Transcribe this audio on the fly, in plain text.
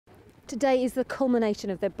Today is the culmination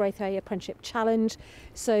of the Brathay Apprenticeship Challenge,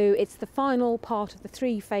 so it's the final part of the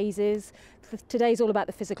 3 phases. Today's all about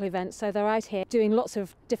the physical event, so they're out here doing lots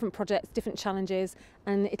of different projects, different challenges,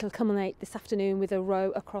 and it'll culminate this afternoon with a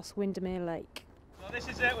row across Windermere Lake. So this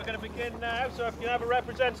is it, we're going to begin now, so if you can have a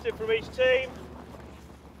representative from each team.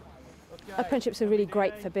 Okay. Apprenticeships are really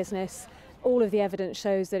great for business. All of the evidence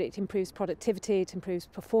shows that it improves productivity, it improves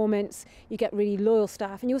performance, you get really loyal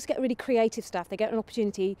staff, and you also get really creative staff. They get an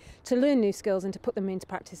opportunity to learn new skills and to put them into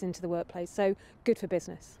practice into the workplace, so good for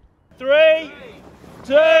business. 3,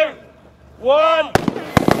 2, 1!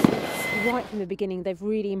 Right from the beginning, they've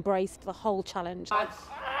really embraced the whole challenge.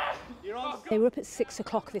 They were up at 6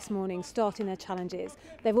 o'clock this morning starting their challenges.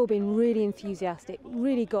 They've all been really enthusiastic,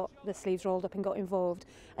 really got their sleeves rolled up and got involved.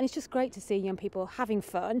 And it's just great to see young people having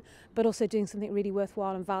fun, but also doing something really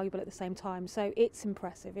worthwhile and valuable at the same time. So it's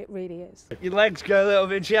impressive, it really is. Your legs go a little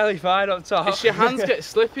bit jellified up top. It's your hands get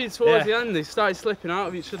slippy towards the end. They started slipping out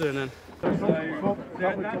of each other, and then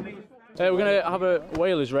we're going to have a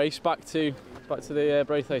whalers race back to the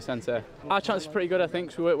Brathay Centre. Our chance is pretty good, I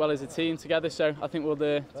think. We work well as a team together, so I think we'll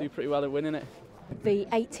do pretty well at winning it. The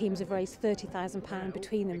 8 teams have raised £30,000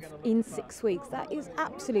 between them in 6 weeks. That is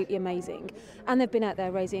absolutely amazing. And they've been out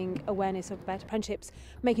there raising awareness about apprenticeships,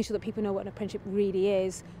 making sure that people know what an apprenticeship really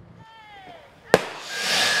is.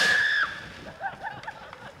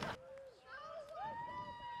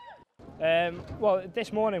 Well,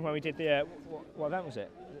 this morning when we did the, what event was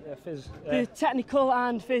it? The technical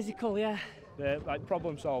and physical, yeah. The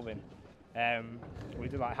problem solving. We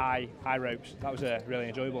did high ropes. That was really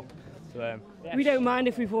enjoyable. So, yeah. We don't mind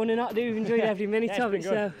if we've won or not, do we? We've enjoyed every minute of it.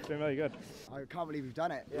 So it's been really good. I can't believe we've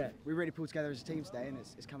done it. Yeah. We really pulled together as a team today, and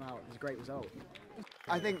it's come out as a great result.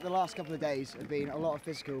 I think the last couple of days have been a lot of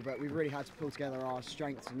physical, but we've really had to pull together our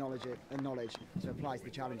strengths and knowledge to apply to the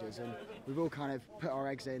challenges, and we've all kind of put our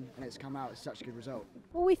eggs in, and it's come out as such a good result.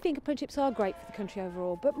 Well, we think apprenticeships are great for the country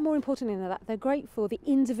overall, but more importantly than that, they're great for the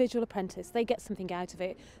individual apprentice. They get something out of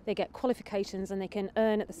it, they get qualifications, and they can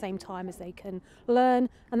earn at the same time as they can learn,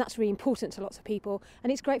 and that's really important to lots of people,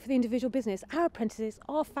 and it's great for the individual business. Our apprentices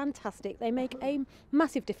are fantastic. They make a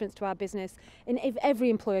massive difference to our business, and if every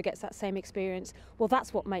employer gets that same experience, well,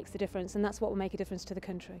 that's what makes the difference, and that's what will make a difference to the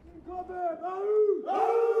country.